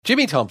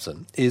Jimmy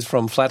Thompson is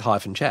from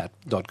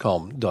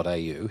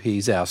flat-chat.com.au.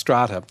 He's our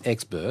strata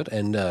expert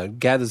and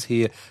gathers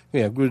here,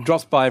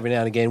 drops by every now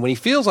and again when he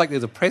feels like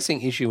there's a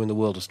pressing issue in the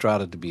world of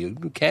strata to be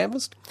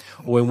canvassed,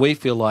 or when we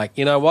feel like,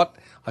 you know what,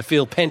 I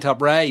feel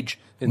pent-up rage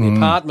in the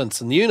apartments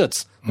and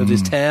units of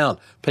this town,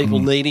 people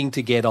needing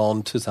to get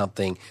on to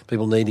something,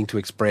 people needing to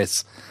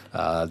express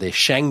their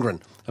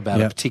chagrin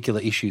about a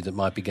particular issue that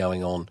might be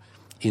going on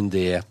in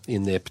their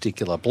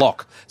particular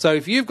block. So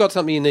if you've got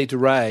something you need to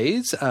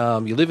raise,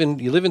 you live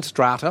in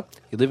strata,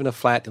 you live in a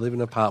flat, you live in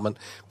an apartment,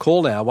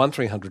 call now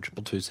 1300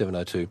 222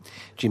 702.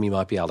 Jimmy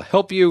might be able to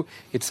help you.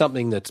 It's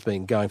something that's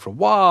been going for a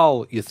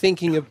while. You're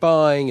thinking of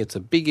buying. It's a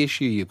big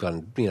issue. You've got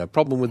a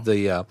problem with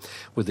the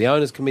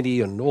owners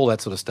committee and all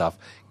that sort of stuff.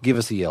 Give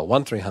us a yell.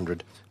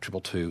 1300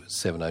 222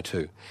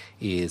 702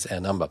 is our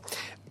number.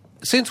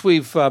 Since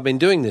we've been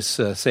doing this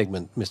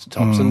segment, Mr.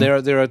 Thompson,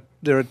 there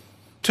are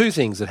two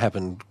things that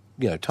happen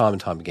time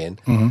and time again.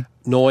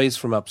 Noise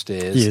from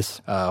upstairs.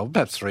 Yes.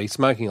 Perhaps three.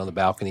 Smoking on the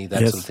balcony, that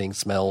sort of thing.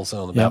 Smells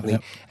on the balcony.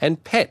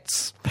 And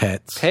pets.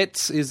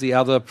 Pets is the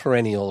other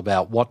perennial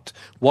about what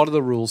are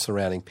the rules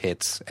surrounding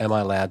pets? Am I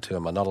allowed to?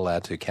 Am I not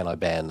allowed to? Can I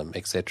ban them?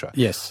 Etc.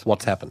 Yes.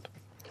 What's happened?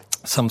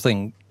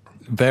 Something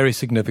very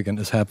significant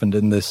has happened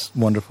in this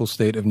wonderful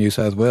state of New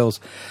South Wales.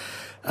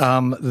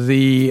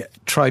 The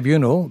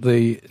tribunal,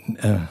 the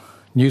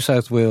New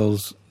South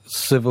Wales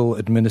Civil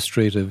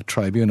Administrative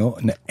Tribunal,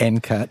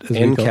 NCAT, as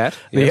we call it.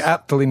 They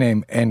aptly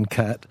named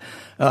NCAT.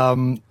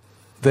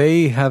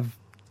 They have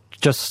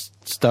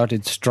just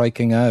started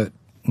striking out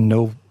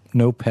no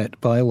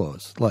pet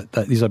bylaws like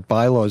that. These are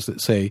bylaws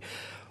that say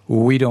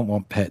we don't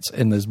want pets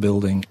in this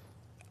building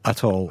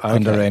at all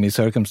under any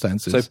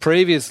circumstances. So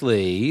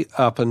previously,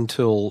 up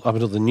until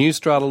the new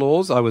strata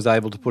laws, I was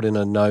able to put in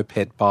a no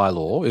pet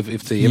bylaw. If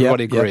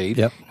everybody agreed,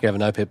 you have a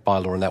no pet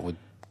bylaw, and that would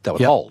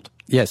hold.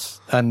 Yes,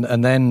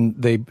 and then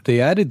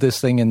they added this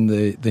thing in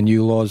the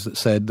new laws that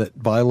said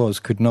that bylaws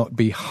could not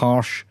be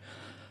harsh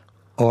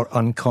or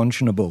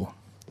unconscionable,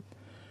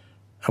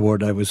 a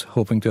word I was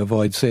hoping to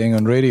avoid saying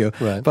on radio.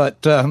 Right. But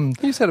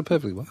you said it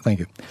perfectly well. Thank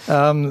you.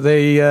 So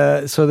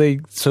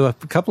a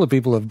couple of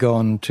people have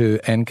gone to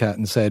NCAT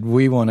and said,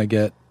 we want to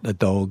get a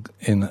dog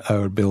in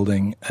our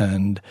building,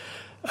 and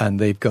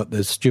they've got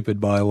this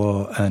stupid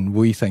bylaw, and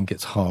we think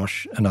it's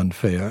harsh and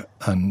unfair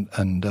and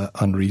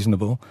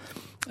unreasonable.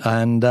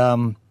 And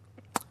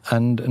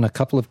in a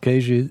couple of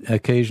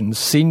occasions,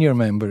 senior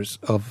members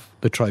of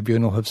the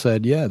tribunal have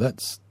said,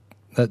 that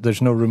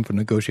there's no room for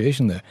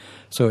negotiation there,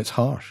 so it's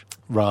harsh.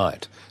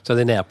 Right. So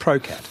they're now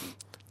pro-cat,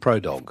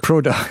 pro-dog.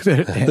 Pro-dog,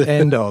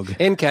 N-dog.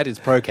 NCAT is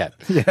pro-cat.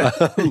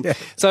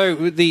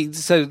 So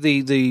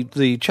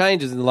the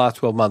changes in the last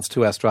 12 months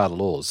to our strata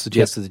laws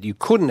suggested that you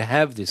couldn't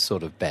have this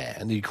sort of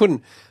ban. You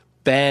couldn't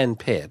ban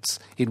pets.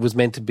 It was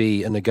meant to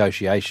be a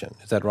negotiation.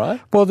 Is that right?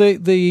 Well,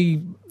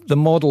 the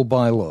model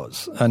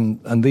bylaws,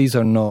 and these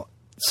are not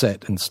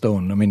set in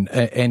stone. I mean,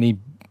 any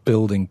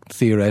building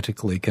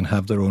theoretically can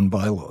have their own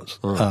bylaws,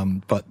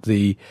 but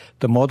the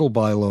model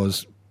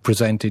bylaws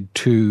presented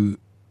two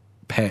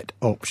pet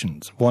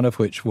options, one of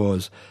which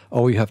was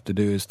all you have to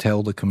do is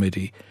tell the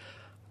committee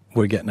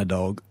we're getting a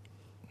dog,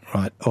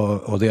 right?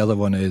 Or the other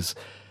one is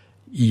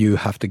you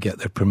have to get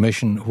their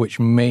permission, which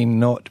may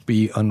not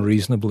be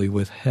unreasonably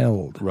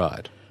withheld.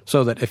 Right.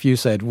 So that if you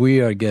said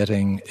we are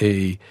getting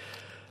a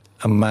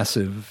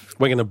massive...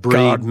 We're going to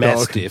breed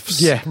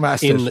mastiffs,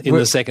 mastiffs. in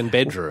the second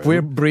bedroom.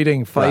 We're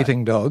breeding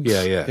fighting dogs.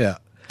 Yeah.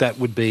 That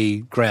would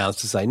be grounds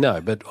to say no,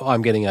 but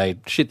I'm getting a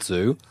Shih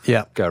Tzu.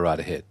 Yeah. Go right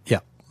ahead.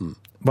 Yeah.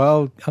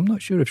 Well, I'm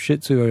not sure if Shih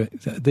Tzu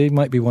they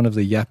might be one of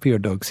the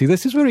yappier dogs. See,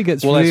 this is where it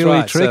gets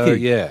really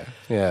tricky.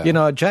 So,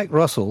 yeah. Jack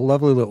Russell,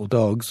 lovely little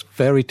dogs,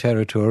 very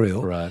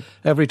territorial. Right.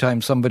 Every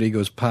time somebody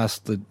goes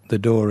past the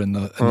door in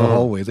the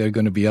hallway, they're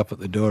going to be up at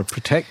the door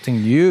protecting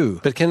you.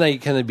 But can they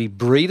be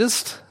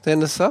breedist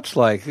then as such?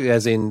 Like,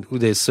 as in,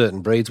 there's certain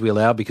breeds we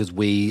allow because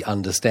we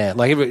understand.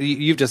 Like,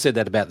 you've just said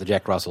that about the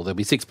Jack Russell. There'll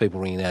be 6 people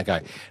ringing out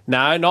going,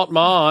 no, not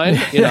mine.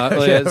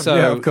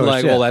 Of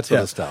course, all that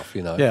sort of stuff,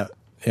 Yeah.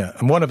 Yeah,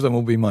 and one of them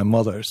will be my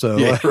mother. So,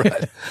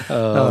 right.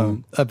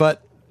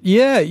 But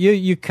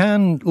you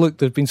can look.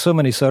 There's been so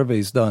many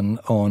surveys done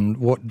on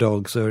what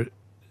dogs are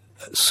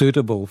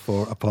suitable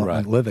for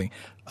apartment living.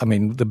 I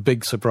mean, the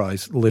big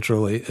surprise,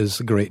 literally, is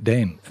the Great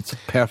Dane. It's a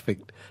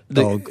perfect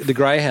dog. The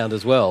greyhound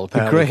as well,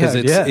 apparently, because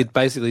it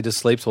basically just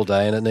sleeps all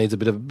day and it needs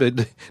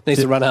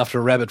needs to run after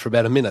a rabbit for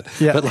about a minute.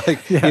 Yeah.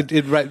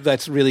 But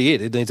that's really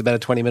it. It needs about a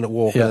 20-minute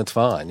walk and it's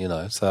fine,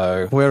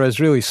 So whereas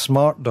really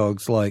smart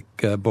dogs like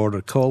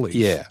Border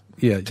Collies,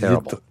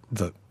 terrible.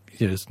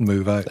 You just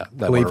move out.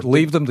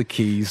 Leave them the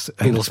keys.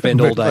 It'll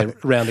spend all day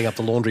rounding up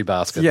the laundry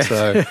basket. Yeah.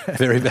 So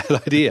very bad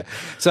idea.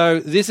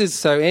 So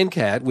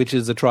NCAT, which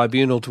is the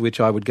tribunal to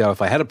which I would go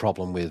if I had a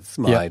problem with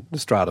my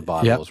strata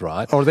bylaws,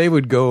 right? Or they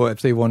would go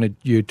if they wanted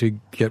you to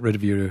get rid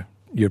of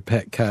your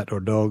pet cat or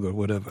dog or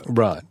whatever.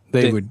 Right.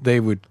 They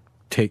would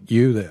take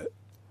you there.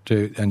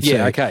 And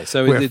say,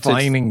 so we're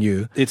fining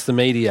you. It's the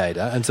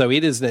mediator, and so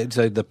it is.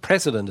 So the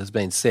precedent has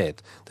been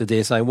set that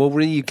they're saying, well,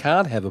 really, you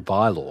can't have a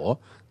bylaw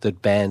that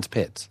bans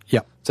pets. Yeah.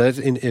 So that's,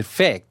 in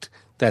effect,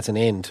 that's an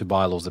end to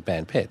bylaws that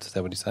ban pets. Is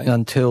that what you're saying?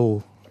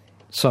 Until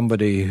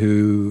somebody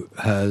who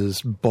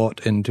has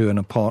bought into an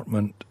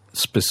apartment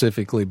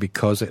specifically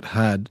because it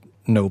had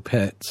no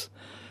pets,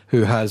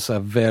 who has a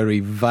very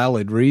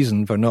valid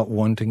reason for not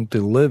wanting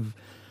to live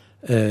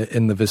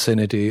in the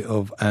vicinity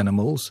of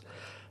animals,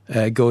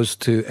 goes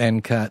to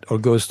NCAT or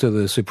goes to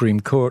the Supreme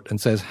Court and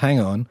says, hang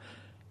on,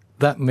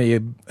 that may,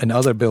 in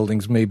other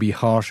buildings, may be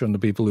harsh on the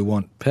people who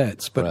want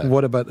pets, but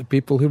what about the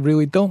people who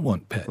really don't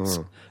want pets?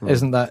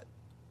 Isn't that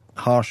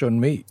harsh on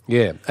me?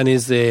 Yeah, and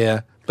is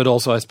there... But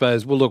also, I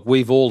suppose, well, look,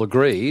 we've all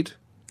agreed,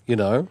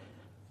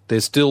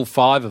 there's still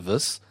 5 of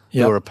us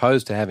who are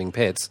opposed to having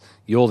pets.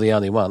 You're the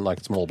only one,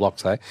 like small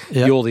blocks say.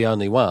 You're the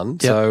only one,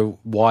 so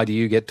why do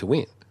you get to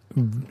win?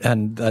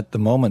 And at the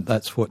moment,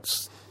 that's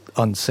what's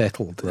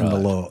unsettled in the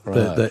law.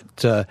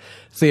 That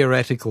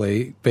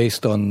theoretically,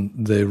 based on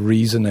the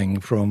reasoning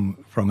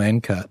from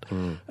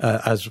NCAT,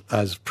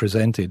 as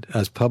presented,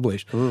 as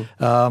published,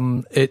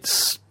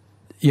 it's,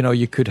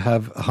 you could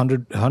have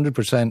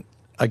 100%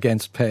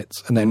 against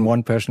pets, and then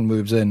one person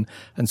moves in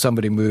and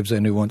somebody moves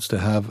in who wants to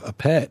have a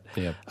pet,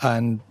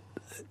 and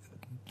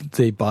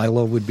the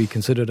bylaw would be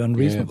considered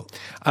unreasonable.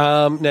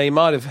 Now, you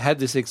might have had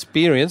this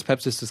experience,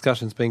 perhaps this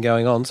discussion's been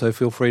going on, so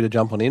feel free to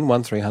jump on in,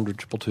 1300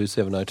 222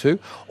 702,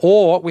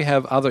 or we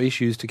have other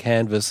issues to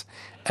canvass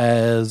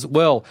as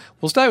well.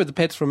 We'll stay with the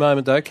pets for a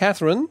moment, though.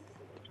 Catherine?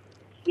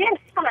 Yes,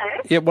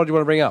 hello. Yeah, what do you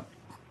want to bring up?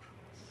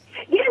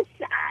 Yes,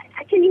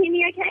 can you hear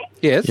me okay?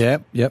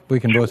 Yes. Yep, we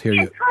can both hear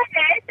you. Hi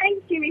there.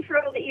 Thanks, Jimmy, for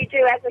all that you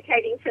do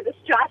advocating for the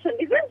strata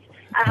livers,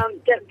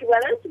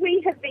 dwellers.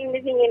 We have been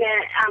living in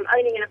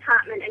owning an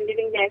apartment and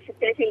living there for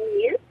 13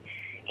 years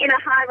in a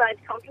high-rise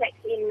complex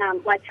in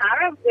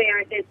Waitara,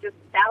 where there's just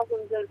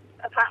thousands of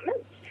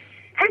apartments,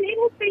 and it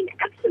has been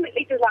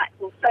absolutely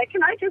delightful. So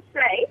can I just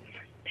say,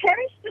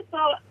 perish the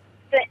thought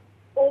that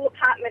all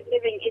apartment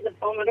living is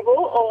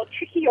abominable or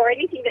tricky or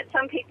anything that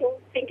some people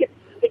think it's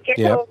the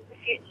ghetto of the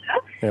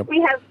future.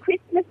 We have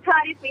Christmas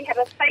parties, we have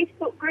a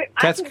Facebook group.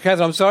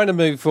 Catherine, I'm sorry to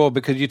move forward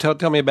because you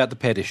tell me about the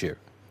pet issue.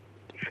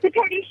 The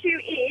pet issue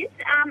is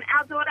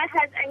our daughter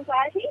has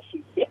anxiety.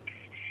 She's 6,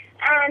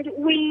 and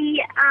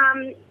we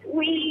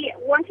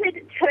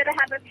wanted her to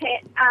have a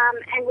pet,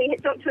 and we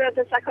had talked to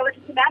the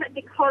psychologist about it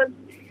because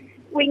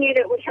we knew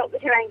that it would help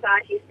with her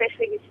anxiety,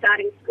 especially with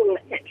starting school,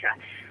 etc.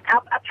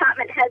 Our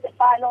apartment has a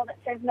bylaw that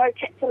says no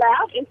pets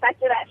allowed. In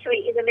fact, it actually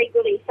is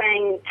illegally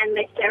saying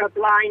unless they're a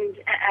blind,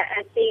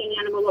 a seeing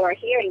animal or a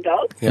hearing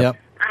dog.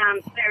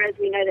 Whereas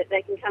we know that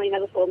they can come in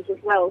other forms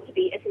as well to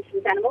be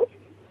assistance animals.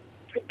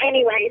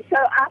 Anyway, so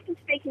after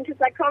speaking to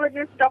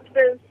psychologists,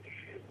 doctors,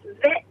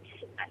 vet,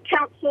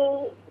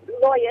 counsel,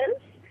 lawyers,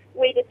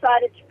 we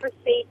decided to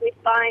proceed with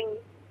buying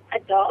a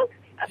dog,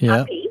 a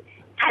puppy,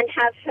 and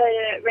have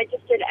her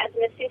registered as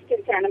an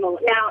assistance animal.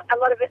 Now, a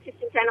lot of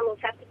assistance animals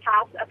have to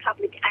pass a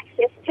public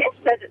access test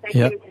so that they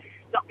can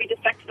not be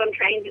distracted on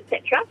trains,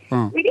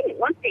 etc. We didn't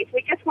want this.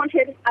 We just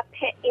wanted a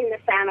pet in the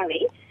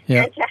family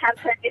and to have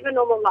her live a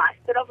normal life,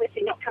 but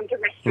obviously not come to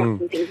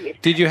restaurants and things with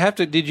her.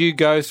 Did you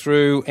go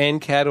through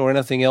NCAT or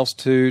anything else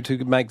to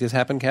make this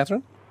happen,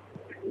 Catherine?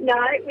 No,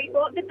 we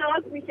bought the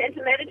dog. We sent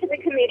a letter to the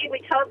committee.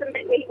 We told them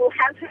that we will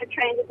have her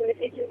trained as an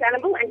assistance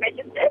animal and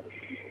registered.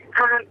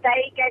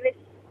 They gave us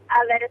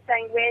a letter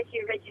saying,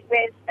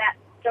 where's that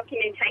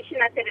documentation?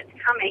 I said, it's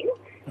coming.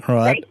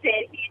 Right. They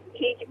said,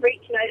 here's your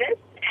breach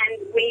notice,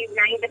 and we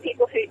named the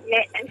people who'd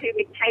met and who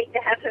would paid to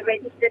have her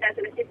registered as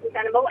an assistance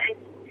animal and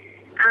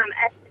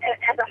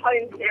as a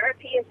home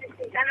therapy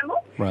assistance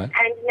animal. Right.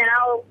 And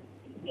now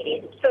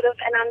it is sort of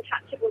an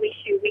untouchable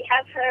issue. We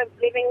have her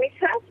living with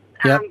her.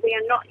 We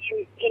are not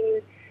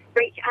in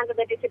breach under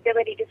the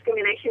Disability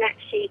Discrimination Act.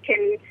 She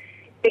can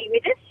be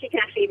with us. She can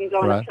actually even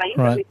go on a plane.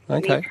 Right.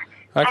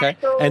 Okay.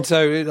 And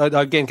so,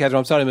 again, Catherine,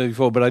 I'm sorry to move you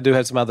forward, but I do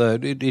have some other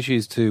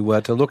issues to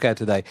look at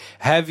today.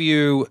 Have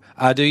you?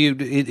 Do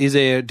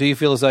you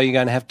feel as though you're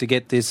going to have to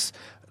get this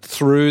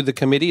through the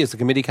committee? Has the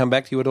committee come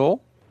back to you at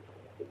all?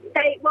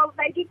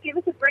 They did give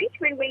us a brief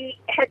when we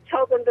had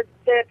told them that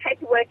the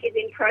paperwork is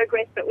in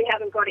progress, but we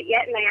haven't got it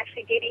yet, and they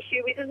actually did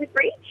issue with us a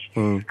breach,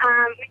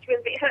 which was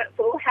a bit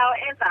hurtful.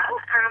 However,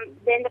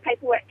 then the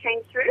paperwork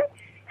came through,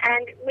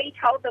 and we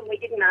told them we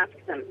didn't ask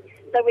them.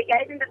 So we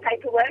gave them the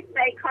paperwork.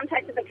 They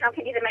contacted the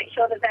company to make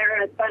sure that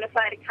they're a bona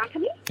fide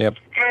company. Yep.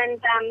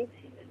 And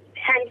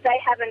they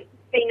haven't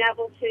been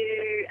able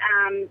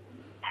to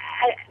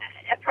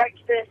approach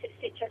the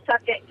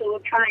subject or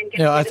try and get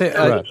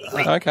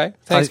Okay.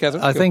 Thanks,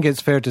 Catherine. I think it's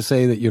fair to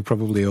say that you're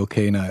probably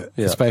okay now,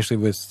 especially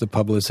with the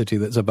publicity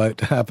that's about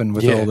to happen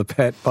with all the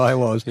pet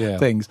bylaws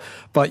things.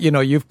 But,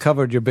 you've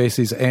covered your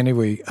bases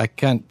anyway.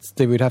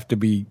 They would have to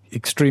be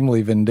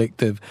extremely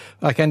vindictive.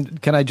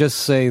 Can I just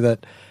say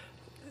that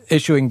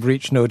issuing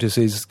breach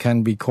notices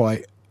can be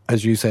quite,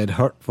 as you said,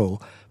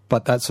 hurtful,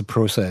 But that's a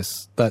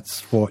process.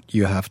 That's what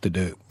you have to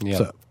do. Yeah.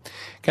 So,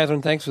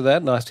 Catherine, thanks for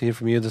that. Nice to hear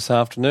from you this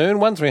afternoon.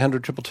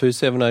 1300 222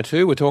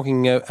 702. We're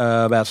talking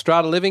about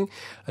strata living.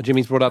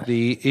 Jimmy's brought up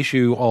the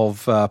issue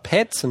of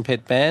pets and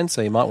pet bans,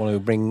 so you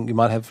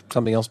might have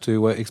something else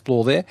to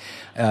explore there,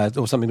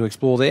 or something to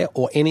explore there,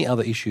 or any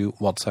other issue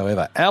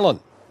whatsoever. Alan.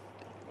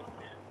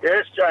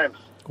 Yes, James.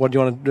 What do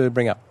you want to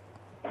bring up?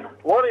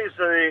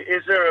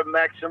 Is there a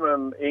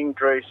maximum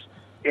increase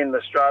in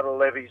the strata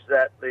levies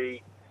that the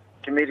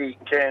committee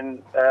can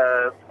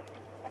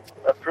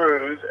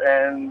approve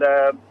and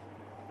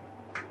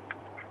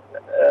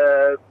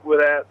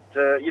without,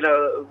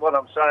 what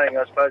I'm saying,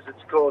 I suppose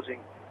it's causing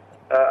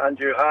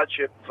undue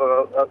hardship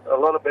for a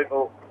lot of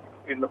people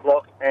in the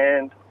block.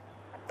 And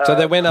so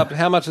they went up.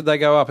 How much did they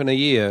go up in a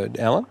year,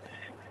 Alan?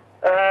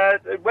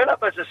 It went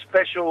up as a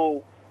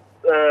special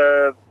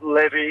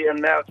levy, and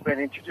now it's been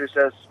introduced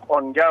as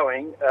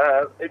ongoing.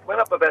 It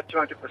went up about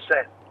 200%.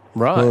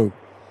 Right. Whoa.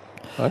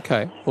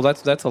 Okay. Well,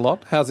 that's a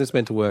lot. How's this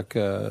meant to work,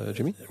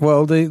 Jimmy?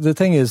 Well, the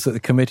thing is that the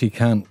committee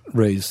can't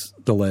raise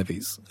the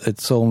levies.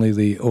 It's only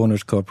the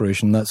owners'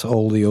 corporation. That's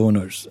all the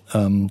owners.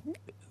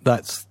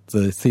 That's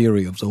the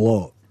theory of the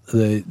law.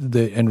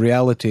 In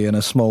reality, in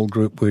a small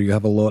group where you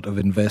have a lot of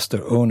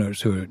investor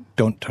owners who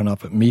don't turn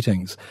up at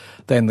meetings,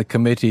 then the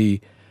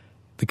committee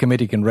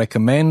can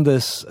recommend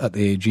this at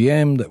the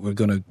AGM that we're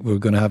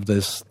going to have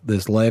this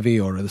levy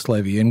or this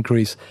levy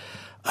increase.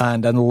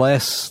 And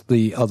unless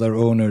the other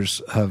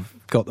owners have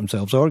got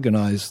themselves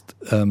organised,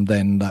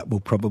 then that will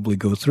probably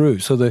go through.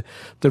 So the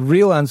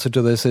real answer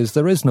to this is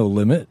there is no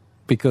limit,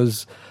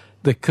 because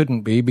there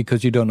couldn't be,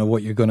 because you don't know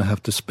what you're going to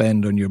have to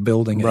spend on your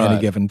building at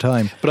any given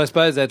time. But I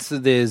suppose I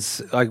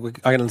can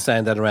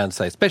understand that around,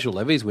 say, special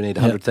levies. We need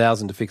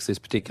 100,000 to fix this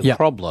particular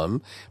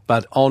problem.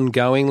 But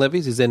ongoing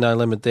levies, is there no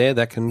limit there?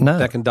 That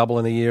can double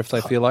in a year if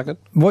they feel like it?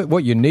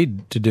 What you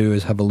need to do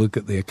is have a look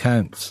at the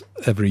accounts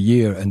every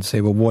year and say,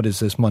 well, what is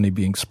this money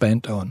being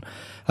spent on?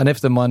 And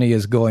if the money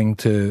is going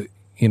to,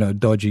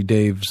 Dodgy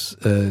Dave's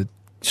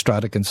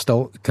strata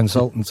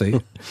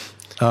consultancy...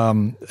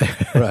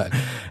 right.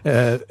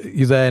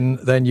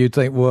 Then you'd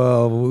think,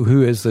 well,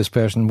 who is this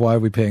person? Why are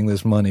we paying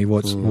this money?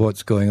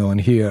 What's going on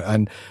here?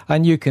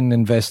 And you can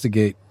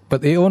investigate,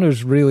 but the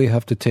owners really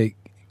have to take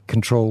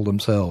control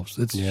themselves.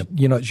 It's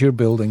it's your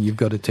building. You've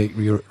got to take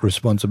your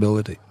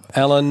responsibility.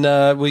 Alan,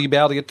 will you be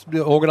able to get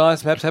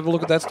organised? Perhaps have a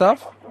look at that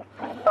stuff.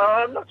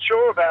 I'm not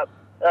sure about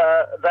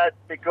that,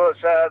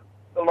 because a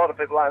lot of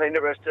people aren't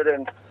interested,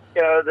 and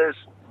there's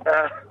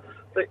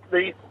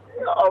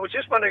I was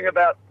just wondering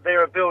about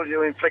their ability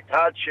to inflict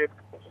hardship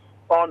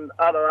on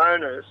other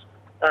owners,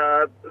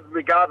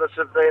 regardless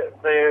of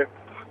their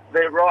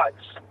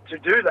rights to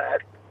do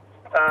that.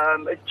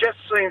 It just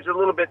seems a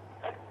little bit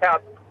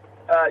out,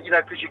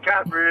 because you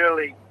can't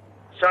really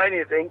say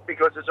anything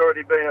because it's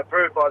already been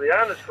approved by the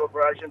Owners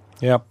Corporation.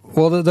 Yep.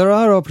 Well, there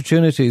are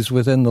opportunities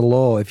within the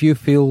law. If you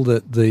feel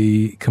that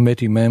the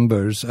committee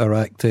members are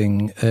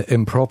acting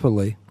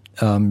improperly,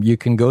 you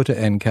can go to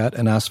NCAT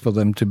and ask for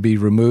them to be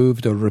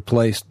removed or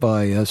replaced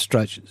by a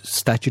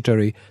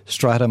statutory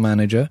strata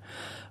manager.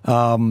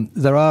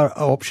 There are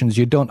options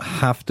you don't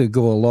have to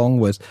go along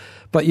with.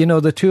 But, the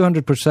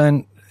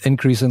 200%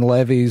 increase in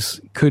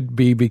levies could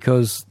be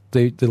because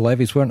the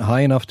levies weren't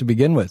high enough to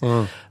begin with.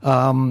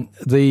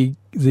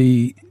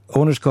 The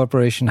Owners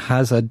Corporation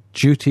has a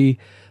duty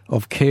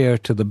of care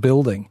to the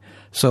building.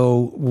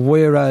 So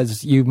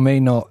whereas you may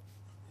not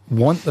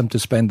want them to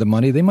spend the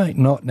money, they might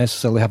not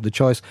necessarily have the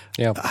choice.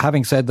 Yeah.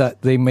 Having said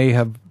that, they may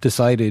have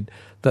decided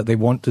that they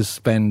want to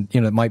spend,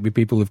 it might be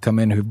people who've come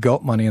in who've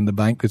got money in the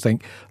bank who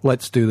think,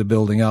 let's do the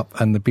building up,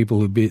 and the people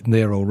who've been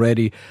there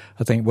already,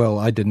 I think, well,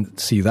 I didn't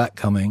see that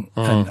coming,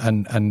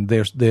 and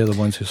they're the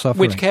ones who suffer.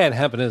 Which can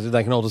happen, is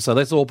they can all just say,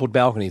 let's all put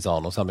balconies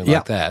on or something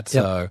like that.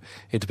 So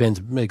it depends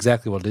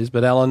exactly what it is.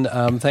 But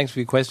Alan, thanks for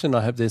your question.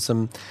 I hope there's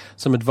some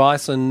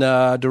advice and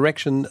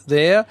direction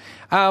there.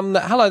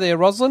 Hello there,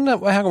 Rosalind.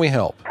 How can we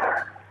help?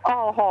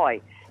 Oh, hi.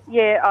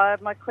 Yeah,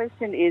 my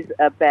question is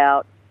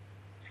about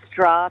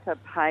strata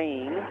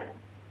paying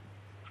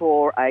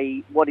for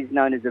what is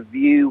known as a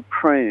view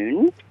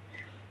prune.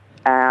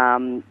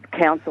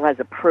 Council has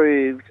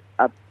approved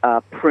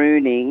a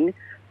pruning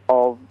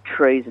of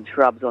trees and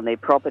shrubs on their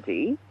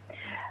property.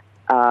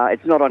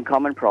 It's not on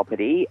common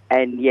property,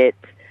 and yet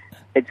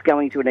it's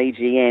going to an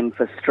EGM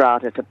for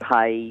strata to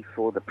pay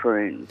for the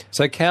prune.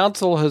 So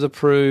council has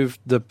approved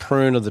the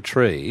prune of the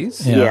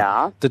trees.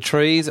 Yeah. The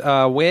trees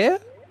are where?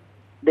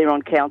 They're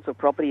on council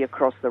property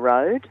across the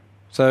road.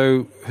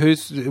 So are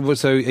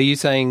you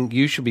saying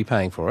you should be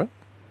paying for it?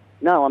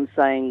 No, I'm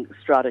saying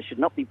strata should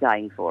not be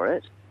paying for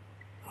it.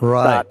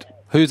 Right.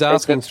 But who's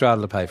asking strata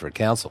to pay for it?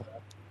 Council?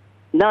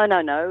 No.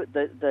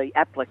 The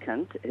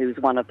applicant, who's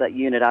one of the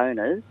unit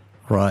owners,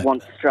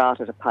 wants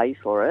strata to pay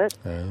for it,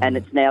 and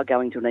it's now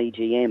going to an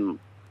EGM.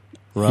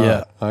 Right.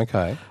 Yeah.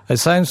 Okay. It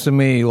sounds to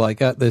me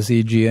like at this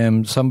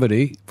EGM,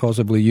 somebody,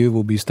 possibly you,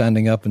 will be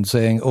standing up and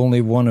saying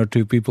only one or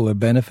two people are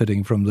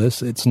benefiting from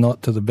this. It's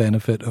not to the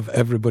benefit of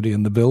everybody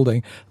in the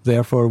building.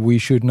 Therefore, we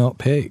should not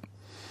pay.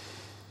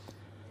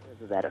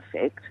 To that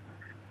effect.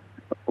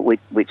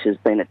 which has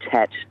been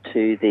attached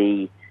to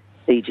the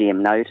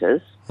EGM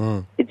notice.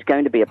 It's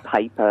going to be a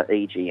paper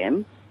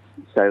EGM,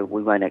 so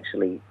we won't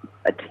actually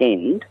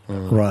attend.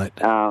 Right.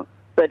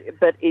 But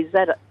is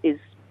it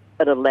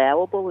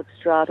allowable that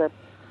Strata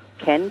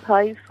can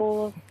pay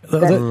for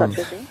such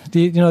a thing?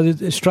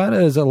 The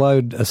Strata is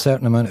allowed a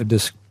certain amount of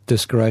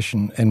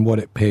discretion in what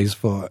it pays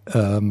for,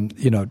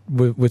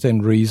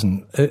 within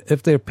reason.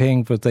 If they're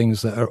paying for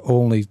things that are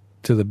only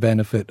to the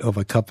benefit of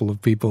a couple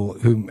of people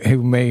who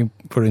may,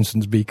 for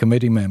instance, be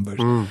committee members,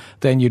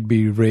 then you'd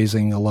be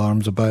raising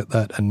alarms about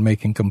that and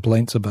making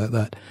complaints about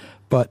that.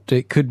 But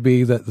it could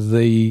be that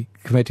the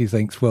committee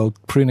thinks, well,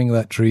 pruning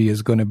that tree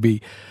is going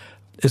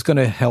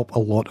to help a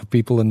lot of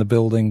people in the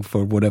building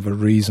for whatever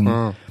reason.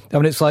 I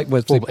mean, it's like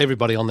with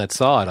everybody on that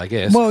side, I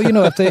guess. Well,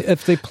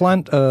 if they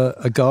plant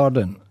a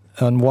garden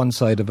on one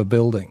side of a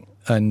building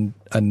and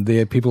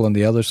the people on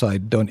the other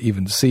side don't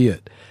even see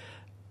it,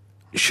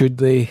 should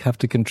they have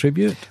to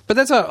contribute?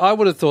 But I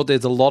would have thought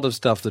there's a lot of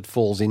stuff that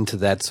falls into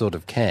that sort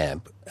of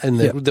camp,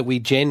 and that we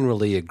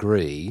generally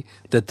agree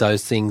that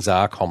those things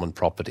are common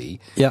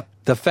property. Yeah.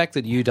 The fact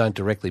that you don't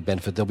directly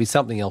benefit, there'll be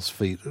something else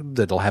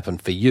that'll happen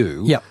for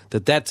you. Yep.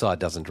 That side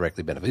doesn't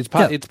directly benefit. It's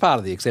part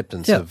of the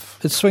acceptance of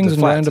it swings the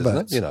and flats,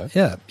 roundabouts. Isn't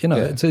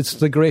it? It's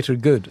the greater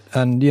good,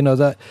 and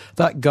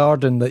that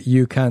garden that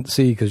you can't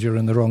see because you're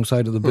on the wrong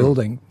side of the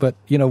building. But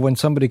when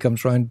somebody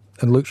comes round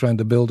and looks around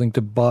the building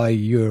to buy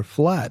your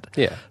flat,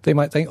 they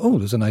might think, oh,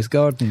 there's a nice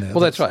garden there.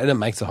 Well, that's right, and it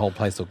makes the whole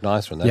place look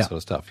nicer and that sort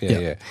of stuff.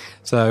 Yeah.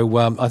 So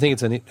I think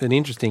it's an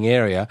interesting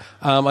area.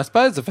 I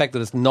suppose the fact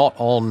that it's not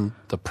on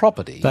the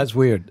property, that's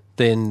weird.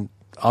 Then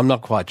I'm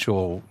not quite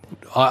sure.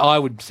 I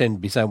would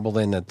be saying, well,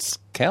 then it's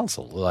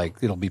council. Like,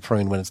 it'll be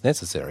pruned when it's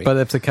necessary. But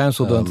if the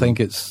council don't think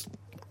it's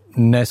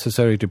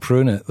necessary to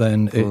prune it,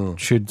 then it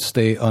should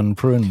stay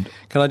unpruned.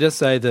 Can I just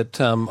say that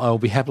I will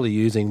be happily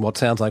using what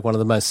sounds like one of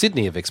the most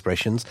Sydney of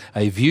expressions,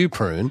 a view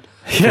prune,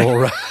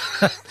 for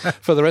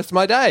the rest of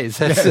my days.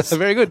 That's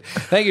very good.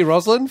 Thank you,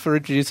 Rosalind, for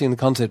introducing the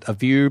concept of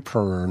view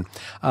prune.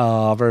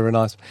 Very, very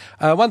nice.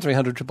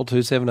 1300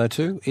 222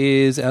 702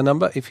 is our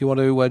number. If you want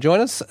to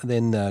join us,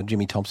 then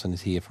Jimmy Thompson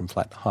is here from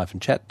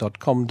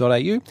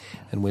flat-chat.com.au,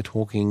 and we're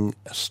talking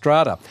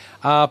strata.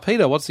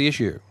 Peter, what's the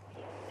issue?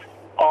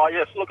 Oh,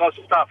 yes. Look, I was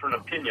just after an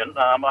opinion.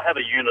 I have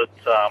a unit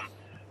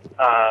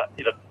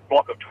in a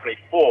block of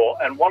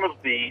 24, and one of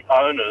the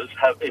owners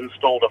have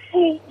installed a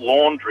full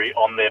laundry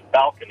on their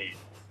balcony,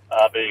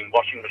 being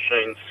washing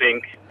machine,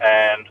 sink,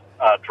 and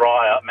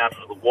dryer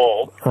mounted to the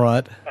wall.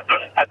 Right.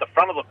 At the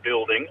front of the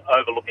building,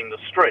 overlooking the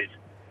street.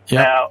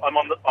 Yep. Now, I'm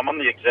on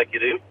the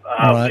executive.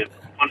 Right.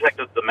 We've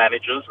contacted the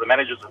managers. The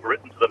managers have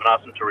written to them and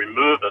asked them to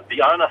remove it.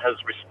 The owner has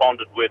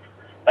responded with,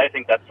 they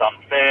think that's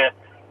unfair.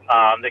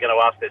 They're going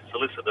to ask their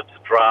solicitor to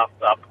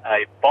draft up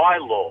a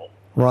bylaw.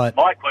 Right.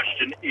 My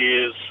question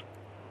is,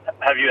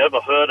 have you ever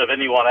heard of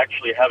anyone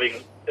actually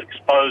having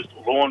exposed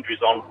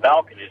laundries on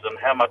balconies, and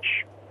how much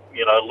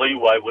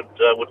leeway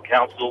would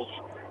councils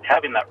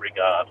have in that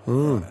regard?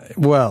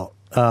 Well,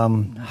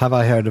 have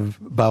I heard of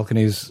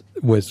balconies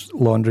with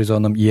laundries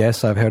on them?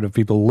 Yes, I've heard of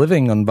people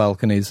living on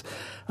balconies.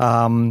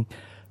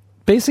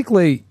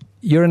 Basically,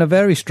 you're in a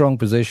very strong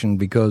position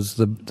because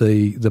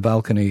the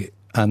balcony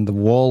and the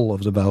wall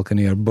of the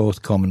balcony are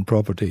both common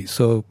property.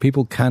 So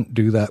people can't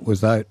do that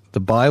without the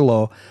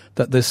bylaw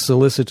that this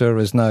solicitor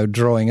is now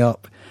drawing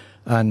up.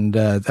 And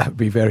that would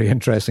be very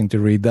interesting to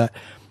read that.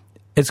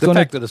 The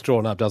fact that it's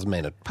drawn up doesn't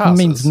mean it passes.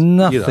 Means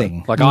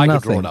nothing. Like I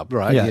could draw it up,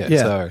 right?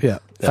 Yeah.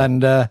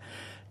 And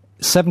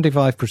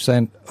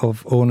 75%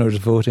 of owners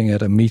voting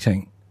at a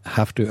meeting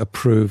have to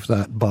approve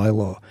that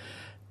bylaw.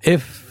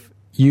 If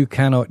you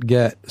cannot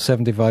get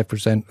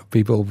 75% of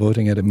people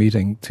voting at a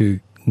meeting to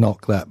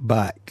knock that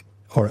back,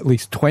 or at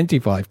least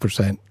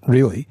 25%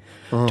 really,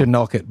 to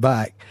knock it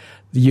back,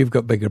 you've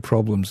got bigger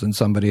problems than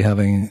somebody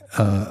having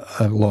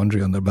a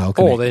laundry on their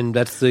balcony. Or then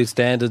that's the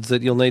standards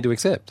that you'll need to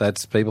accept.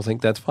 People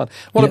think that's fine.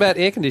 What about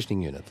air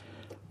conditioning units?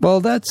 Well,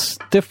 that's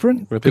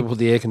different. Where people with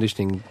the air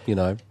conditioning,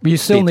 you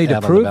still need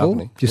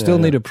approval. You still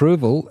need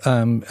approval,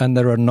 and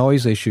there are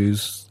noise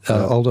issues.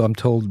 Although I'm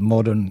told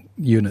modern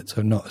units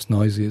are not as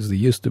noisy as they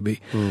used to be,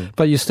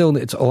 but it's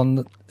on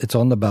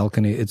the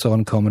balcony. It's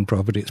on common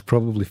property. It's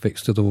probably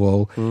fixed to the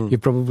wall.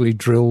 You've probably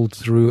drilled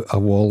through a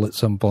wall at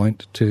some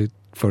point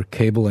for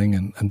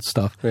cabling and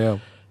stuff. Yeah.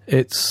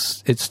 It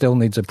still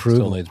needs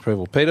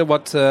approval. Peter,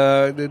 what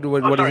are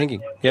you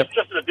thinking? Yep.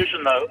 Just in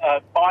addition, though,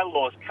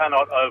 bylaws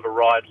cannot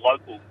override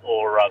local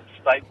or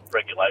state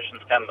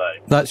regulations, can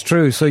they? That's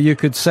true. So you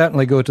could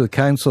certainly go to the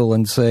council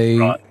and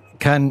say,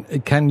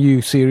 can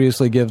you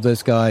seriously give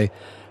this guy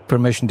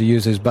permission to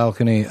use his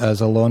balcony as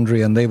a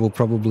laundry? And they will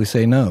probably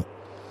say no.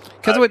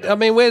 Because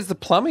where's the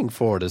plumbing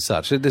for it as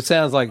such? It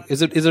sounds like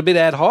is it a bit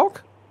ad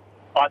hoc?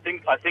 I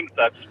think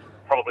that's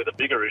probably the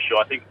bigger issue.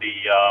 I think the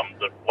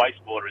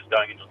wastewater is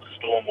going into the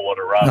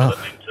stormwater rather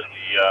than into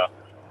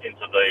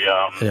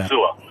the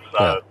sewer.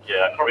 So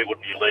it probably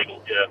would be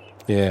illegal. Yeah.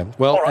 Yeah.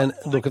 Well, and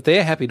look, if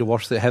they're happy to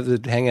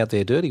hang out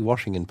their dirty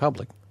washing in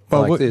public,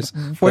 Well, like this,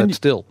 when but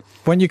still.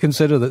 When you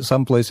consider that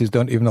some places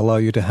don't even allow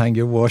you to hang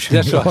your washing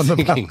That's right. on the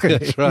balcony.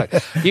 That's right.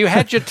 You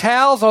had your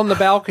towels on the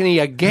balcony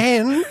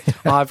again.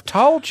 I've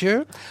told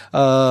you.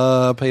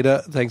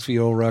 Peter, thanks for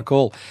your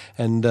call.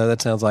 And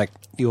that sounds like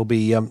you'll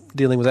be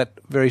dealing with that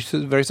very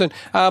soon.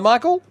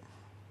 Michael?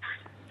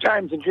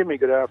 James and Jimmy,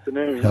 good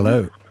afternoon.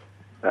 Hello.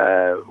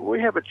 We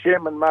have a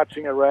chairman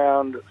marching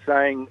around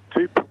saying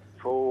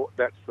 2.4,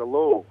 that's the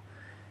law.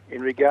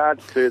 In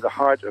regards to the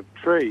height of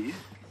trees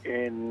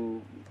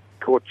in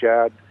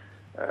courtyard,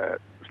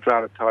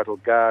 strata title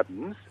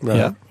gardens,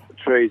 Yeah. the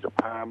trees are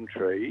palm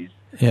trees.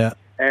 Yeah.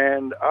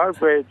 And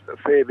I've read a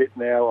fair bit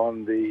now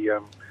on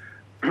the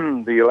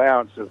the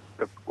allowance of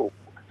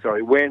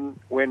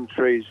when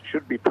trees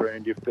should be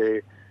pruned if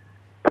they're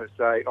per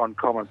se on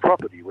common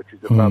property, which is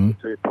above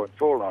the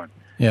 2.4 line.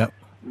 Yeah.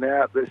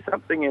 Now there's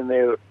something in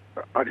there.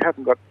 I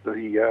haven't got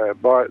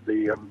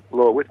the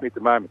law with me at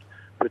the moment,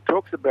 but it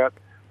talks about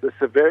the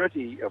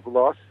severity of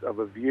loss of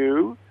a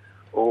view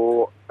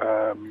or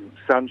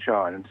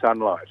sunshine and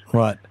sunlight.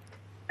 Right.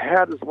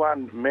 How does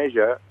one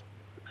measure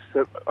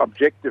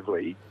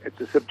objectively? It's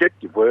a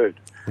subjective word.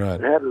 Right.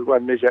 But how does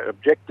one measure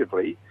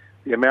objectively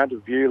the amount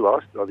of view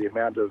lost or the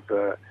amount of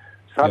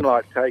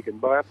sunlight taken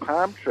by a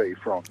palm tree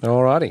frond?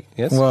 All righty.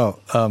 Yes. Well,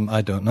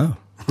 I don't know.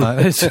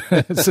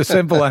 It's a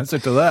simple answer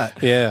to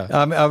that. Yeah.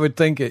 I would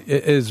think it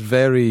is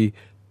very...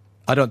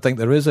 I don't think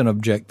there is an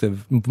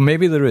objective.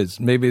 Maybe there is.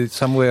 Maybe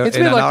somewhere It's a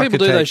in bit an like people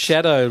do those architect's-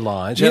 shadow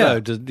lines,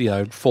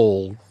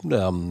 fall,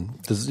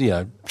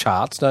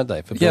 charts, don't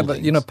they? For Yeah,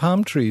 but buildings?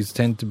 palm trees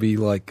tend to be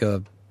like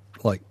a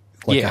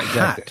Yeah,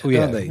 hat, exactly.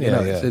 don't Yeah, they?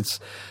 yeah, yeah. It's.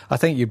 I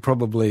think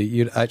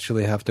you'd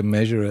actually have to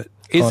measure it.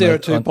 Is on there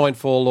a on-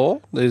 2.4 law?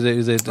 Is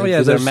there Oh, yeah,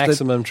 is there a there's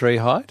maximum tree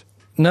height?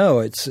 No,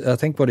 it's. I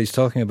think what he's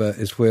talking about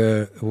is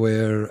where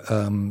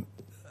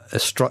a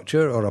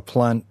structure or a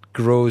plant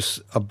grows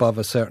above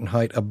a certain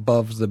height,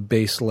 above the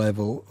base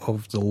level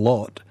of the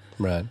lot.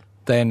 Right.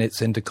 Then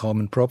it's into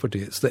common property.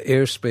 It's the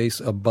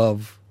airspace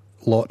above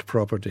lot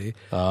property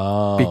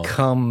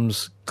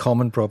becomes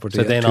common property.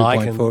 So at then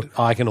 2.4.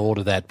 I can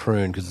order that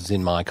prune because it's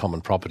in my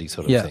common property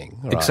sort of thing.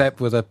 Right. Except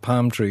with a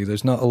palm tree,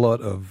 there's not a lot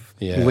of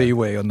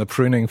leeway on the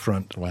pruning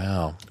front.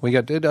 Wow, we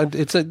got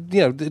it's a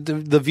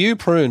the view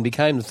prune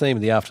became the theme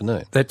of the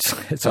afternoon.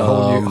 It's a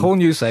whole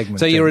new segment.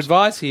 So your James.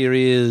 advice here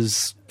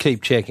is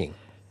keep checking.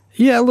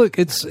 Yeah, look,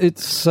 it's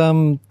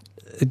to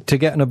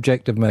get an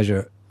objective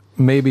measure.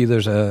 Maybe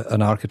there's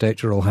an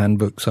architectural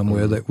handbook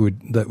somewhere that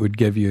would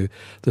give you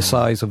the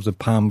size of the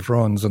palm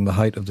fronds and the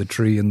height of the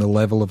tree and the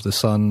level of the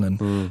sun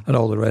and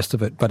all the rest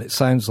of it. But it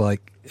sounds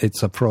like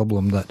it's a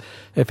problem that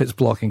if it's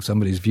blocking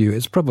somebody's view,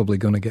 it's probably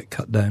going to get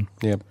cut down.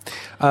 Yeah.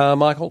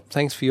 Michael,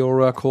 thanks for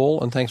your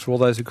call, and thanks for all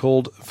those who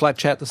called Flat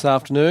Chat this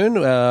afternoon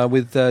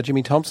with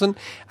Jimmy Thompson.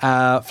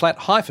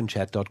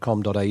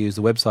 Flat-chat.com.au is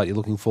the website you're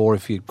looking for.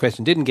 If your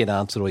question didn't get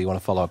answered or you want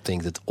to follow up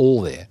things, it's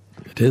all there.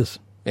 It is.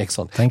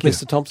 Excellent. Thank you.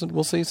 Mr. Thompson,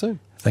 we'll see you soon.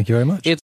 Thank you very much.